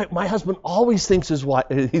 my husband always thinks he's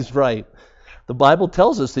right. The Bible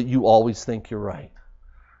tells us that you always think you're right.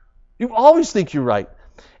 You always think you're right.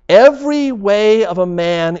 Every way of a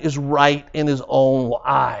man is right in his own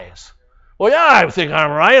eyes. Well, yeah, I think I'm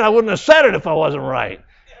right. I wouldn't have said it if I wasn't right.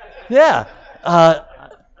 Yeah.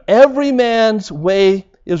 Every man's way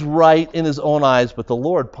is right in his own eyes, but the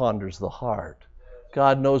Lord ponders the heart.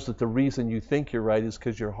 God knows that the reason you think you're right is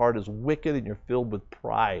because your heart is wicked and you're filled with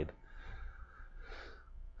pride.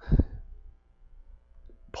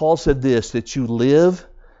 Paul said this, that you live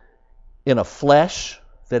in a flesh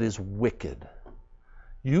that is wicked.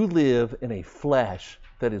 You live in a flesh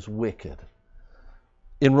that is wicked.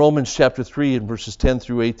 In Romans chapter 3 and verses 10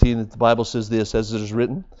 through 18, the Bible says this, as it is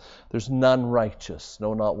written, there's none righteous,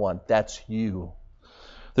 no, not one. That's you.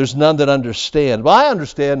 There's none that understand. Well, I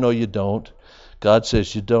understand. No, you don't. God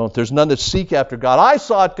says you don't. There's none that seek after God. I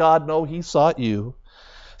sought God. No, He sought you.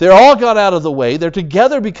 They're all gone out of the way. They're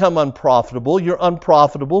together become unprofitable. You're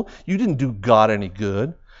unprofitable. You didn't do God any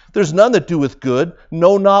good. There's none that doeth good.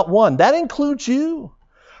 No, not one. That includes you.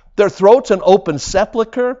 Their throat's an open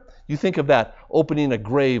sepulcher. You think of that, opening a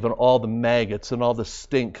grave and all the maggots and all the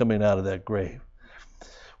stink coming out of that grave.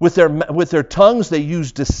 With their tongues they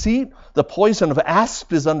use deceit. The poison of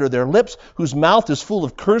asp is under their lips, whose mouth is full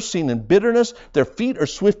of cursing and bitterness. Their feet are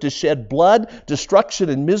swift to shed blood. Destruction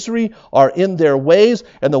and misery are in their ways,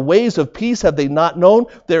 and the ways of peace have they not known.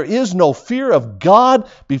 There is no fear of God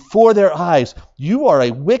before their eyes. You are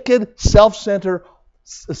a wicked, self-centered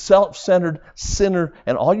sinner,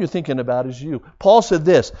 and all you're thinking about is you. Paul said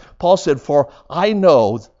this. Paul said, for I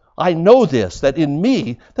know this, that in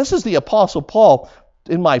me, this is the Apostle Paul,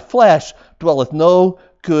 in my flesh dwelleth no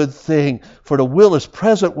good thing. For the will is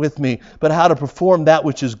present with me, but how to perform that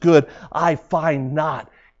which is good I find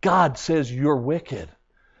not. God says you're wicked.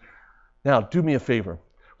 Now, do me a favor.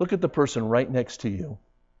 Look at the person right next to you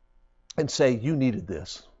and say, you needed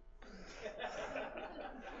this.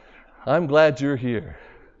 I'm glad you're here.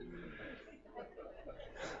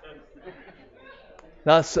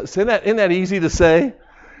 Now, isn't that easy to say?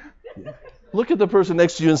 Look at the person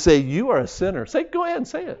next to you and say, you are a sinner. Go ahead and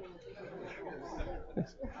say it.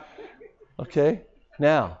 Okay?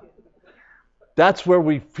 Now, that's where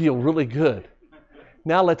we feel really good.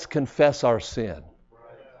 Now let's confess our sin.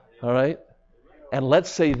 All right? And let's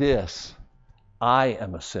say this. I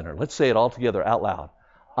am a sinner. Let's say it all together out loud.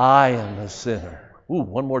 I am a sinner. Ooh,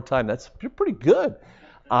 one more time. You're pretty good.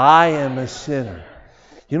 I am a sinner.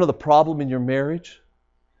 You know the problem in your marriage?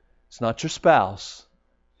 It's not your spouse.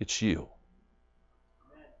 It's you.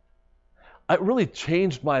 It really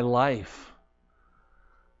changed my life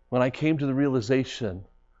when I came to the realization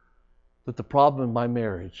that the problem in my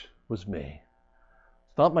marriage was me.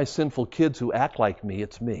 It's not my sinful kids who act like me,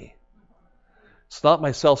 it's me. It's not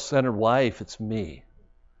my self-centered wife, it's me.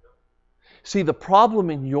 See, the problem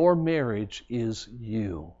in your marriage is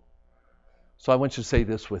you. So I want you to say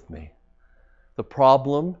this with me. The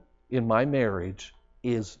problem in my marriage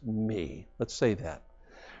is me. Let's say that.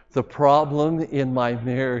 The problem in my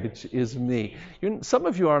marriage is me. Some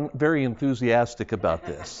of you aren't very enthusiastic about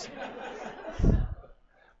this.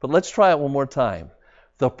 But let's try it one more time.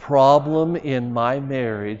 The problem in my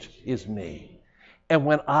marriage is me. And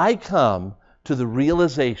when I come to the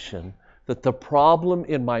realization that the problem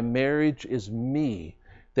in my marriage is me,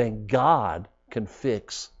 then God can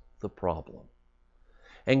fix the problem.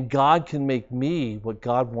 And God can make me what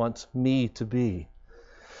God wants me to be.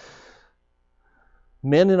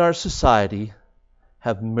 Men in our society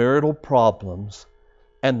have marital problems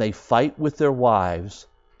and they fight with their wives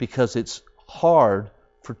because it's hard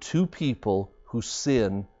for two people who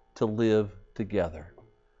sin to live together.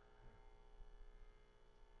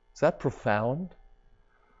 Is that profound?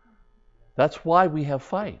 That's why we have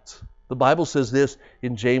fights. The Bible says this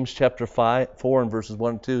in James chapter 4 and verses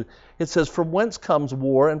 1 and 2. It says, from whence comes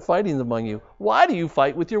war and fighting among you? Why do you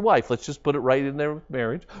fight with your wife? Let's just put it right in there with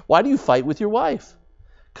marriage. Why do you fight with your wife?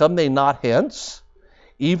 Come they not hence,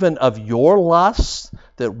 even of your lusts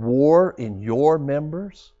that war in your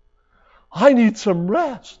members? I need some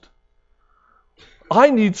rest. I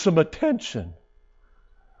need some attention.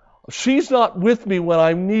 She's not with me when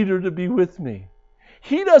I need her to be with me.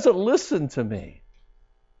 He doesn't listen to me.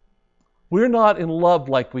 We're not in love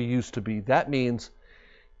like we used to be. That means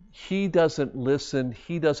he doesn't listen.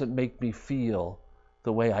 He doesn't make me feel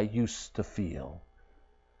the way I used to feel.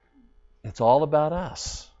 It's all about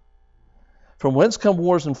us. From whence come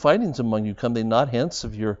wars and fightings among you? Come they not hence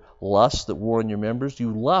of your lust that war in your members?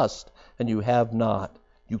 You lust and you have not.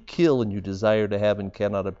 You kill and you desire to have and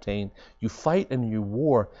cannot obtain. You fight and you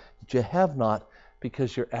war that you have not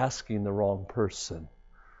because you're asking the wrong person.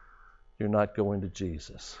 You're not going to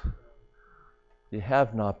Jesus. You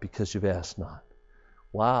have not because you've asked not.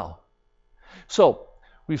 Wow. So,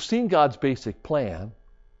 we've seen God's basic plan.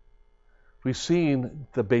 We've seen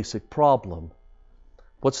the basic problem.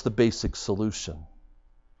 What's the basic solution?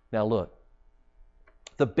 Now look.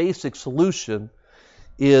 The basic solution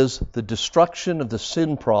is the destruction of the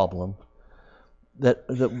sin problem. That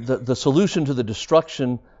the solution to the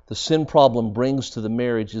destruction the sin problem brings to the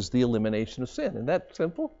marriage is the elimination of sin. Isn't that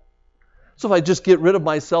simple? So if I just get rid of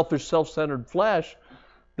my selfish, self-centered flesh,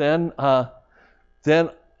 then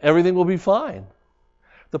everything will be fine.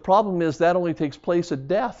 The problem is that only takes place at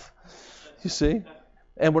death. You see?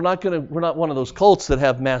 And we're not one of those cults that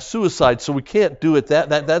have mass suicide, so we can't do it.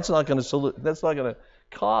 That's not going to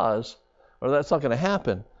cause, or that's not going to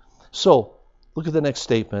happen. So, look at the next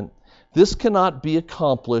statement. This cannot be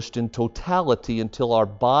accomplished in totality until our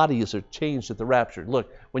bodies are changed at the rapture.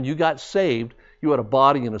 Look, when you got saved, you had a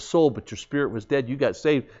body and a soul, but your spirit was dead. You got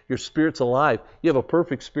saved. Your spirit's alive. You have a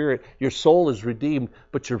perfect spirit. Your soul is redeemed,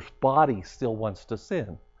 but your body still wants to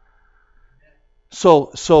sin.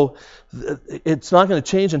 So it's not going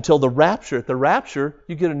to change until the rapture. At the rapture,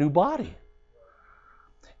 you get a new body.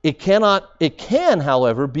 It can,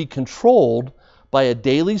 however, be controlled by a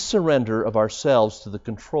daily surrender of ourselves to the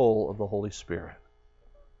control of the Holy Spirit.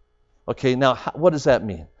 Okay, now what does that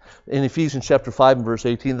mean? In Ephesians chapter 5 and verse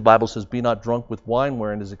 18, the Bible says, "Be not drunk with wine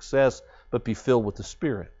wherein is excess, but be filled with the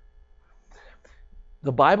Spirit."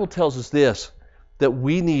 The Bible tells us this, that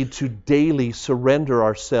we need to daily surrender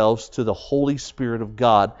ourselves to the Holy Spirit of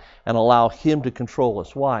God and allow Him to control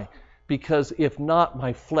us. Why? Because if not,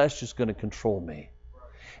 my flesh is going to control me.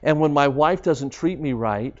 And when my wife doesn't treat me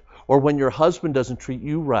right, or when your husband doesn't treat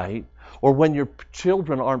you right, or when your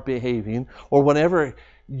children aren't behaving, or whenever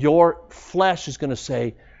your flesh is going to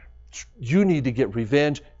say, you need to get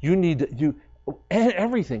revenge,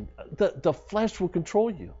 everything. The flesh will control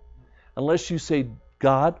you. Unless you say,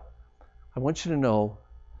 God, I want you to know,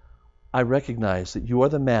 I recognize that you are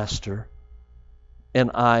the master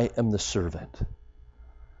and I am the servant.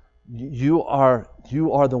 You are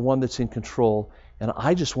the one that's in control, and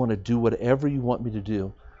I just want to do whatever you want me to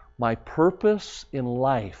do. My purpose in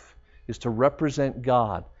life is to represent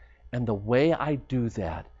God, and the way I do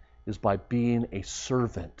that is by being a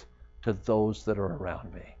servant to those that are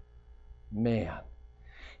around me. Man,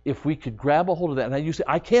 if we could grab a hold of that, and you say,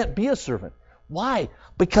 I can't be a servant. Why?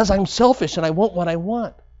 Because I'm selfish and I want what I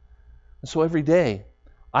want. And so every day,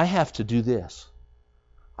 I have to do this.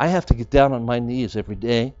 I have to get down on my knees every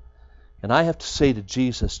day, and I have to say to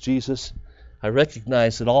Jesus, Jesus, I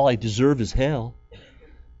recognize that all I deserve is hell.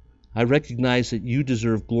 I recognize that you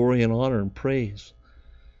deserve glory and honor and praise.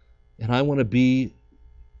 And I want to be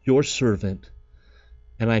your servant,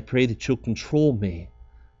 and I pray that you'll control me,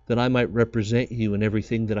 that I might represent you in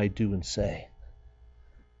everything that I do and say.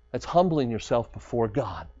 That's humbling yourself before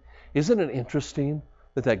God. Isn't it interesting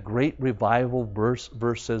that great revival verse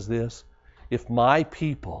says this? If my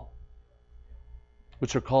people,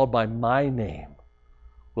 which are called by my name,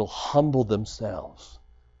 will humble themselves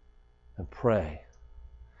and pray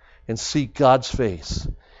and seek God's face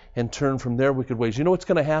and turn from their wicked ways. You know what's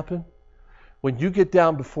going to happen? When you get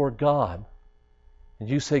down before God and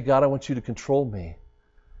you say, God, I want you to control me,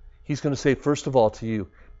 He's going to say, first of all to you,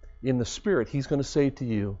 in the Spirit, He's going to say to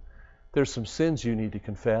you, there's some sins you need to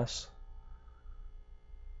confess.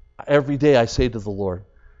 Every day I say to the Lord,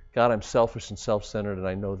 God, I'm selfish and self-centered, and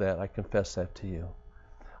I know that. I confess that to you.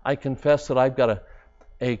 I confess that I've got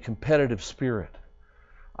a competitive spirit.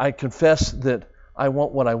 I confess that I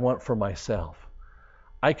want what I want for myself.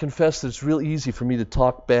 I confess that it's real easy for me to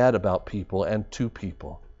talk bad about people and to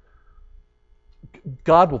people.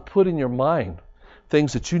 God will put in your mind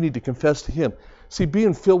things that you need to confess to Him. See,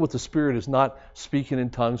 being filled with the Spirit is not speaking in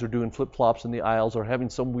tongues or doing flip-flops in the aisles or having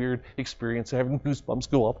some weird experience, having goosebumps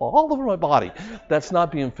go up all over my body. That's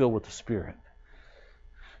not being filled with the Spirit.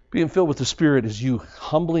 Being filled with the Spirit is you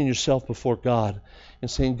humbling yourself before God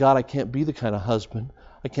and saying, God, I can't be the kind of husband.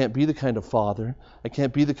 I can't be the kind of father. I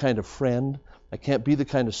can't be the kind of friend. I can't be the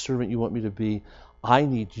kind of servant you want me to be. I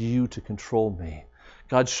need you to control me.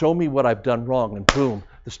 God, show me what I've done wrong. And boom,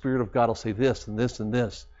 the Spirit of God will say this and this and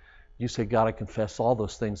this. You say, God, I confess all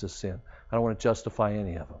those things as sin. I don't want to justify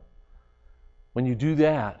any of them. When you do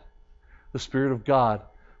that, the Spirit of God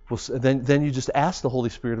will, then you just ask the Holy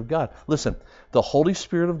Spirit of God. Listen, the Holy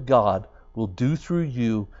Spirit of God will do through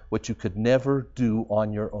you what you could never do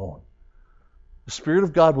on your own. The Spirit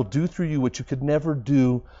of God will do through you what you could never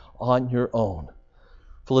do on your own.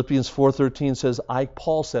 Philippians 4:13 says,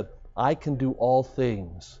 Paul said, I can do all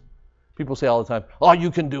things. People say all the time, oh, you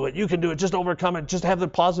can do it, just overcome it, just have the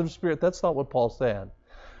positive spirit. That's not what Paul said.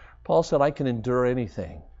 Paul said, I can endure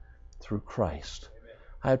anything through Christ.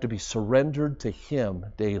 I have to be surrendered to Him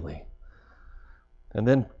daily. And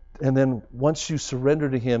then once you surrender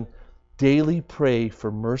to Him, daily pray for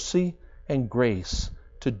mercy and grace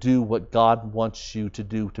to do what God wants you to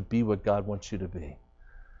do, to be what God wants you to be.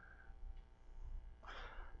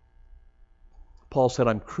 Paul said,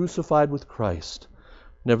 I'm crucified with Christ.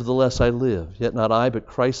 Nevertheless I live, yet not I, but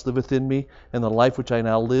Christ liveth in me, and the life which I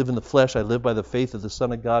now live in the flesh, I live by the faith of the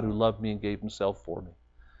Son of God who loved me and gave Himself for me.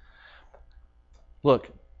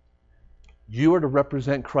 Look, you are to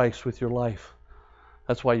represent Christ with your life.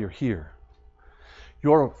 That's why you're here.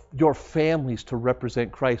 Your family's to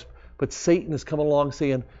represent Christ. But Satan has come along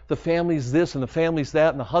saying, the family's this and the family's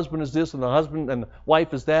that, and the husband is this and the husband and the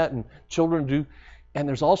wife is that, and children do. And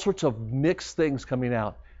there's all sorts of mixed things coming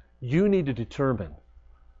out. You need to determine,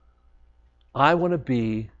 I want to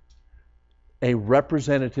be a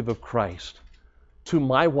representative of Christ to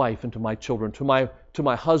my wife and to my children, to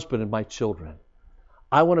my husband and my children.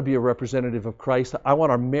 I want to be a representative of Christ. I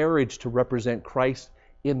want our marriage to represent Christ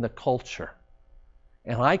in the culture.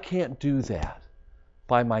 And I can't do that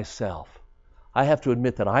by myself. I have to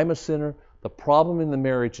admit that I'm a sinner. The problem in the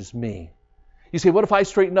marriage is me. You say, what if I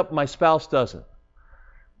straighten up and my spouse doesn't?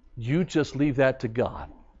 You just leave that to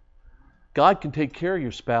God. God can take care of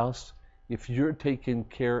your spouse if you're taking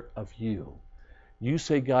care of you. You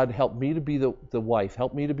say, God, help me to be the wife.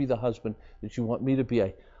 Help me to be the husband that you want me to be.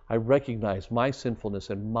 I recognize my sinfulness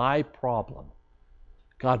and my problem.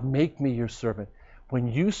 God, make me your servant.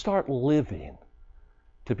 When you start living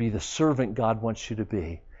to be the servant God wants you to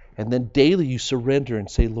be, and then daily you surrender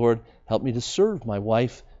and say, Lord, help me to serve my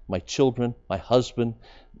wife, my children, my husband,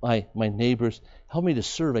 my neighbors. Help me to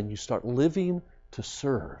serve. And you start living to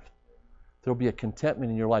serve. There'll be a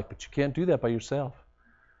contentment in your life, but you can't do that by yourself.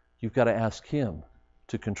 You've got to ask Him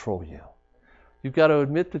to control you. You've got to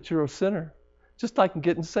admit that you're a sinner. Just like in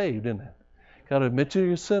getting saved, isn't it? You've got to admit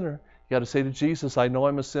you're a sinner. You've got to say to Jesus, I know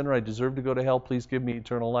I'm a sinner. I deserve to go to hell. Please give me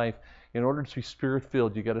eternal life. In order to be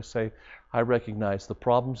Spirit-filled, you've got to say, I recognize the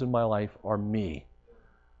problems in my life are me.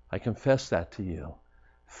 I confess that to you.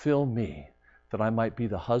 Fill me that I might be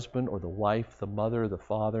the husband or the wife, the mother, the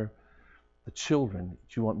father, the children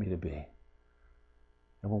that you want me to be.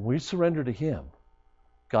 And when we surrender to Him,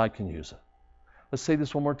 God can use it. Let's say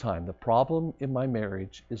this one more time. The problem in my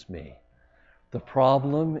marriage is me. The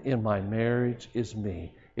problem in my marriage is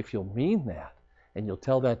me. If you'll mean that and you'll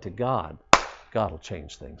tell that to God, God will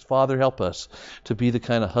change things. Father, help us to be the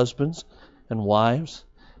kind of husbands and wives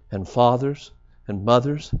and fathers and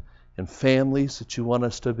mothers and families that you want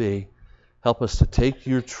us to be. Help us to take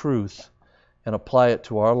your truth and apply it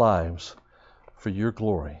to our lives for your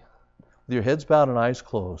glory. With your heads bowed and eyes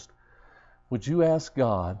closed, would you ask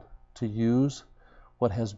God to use what has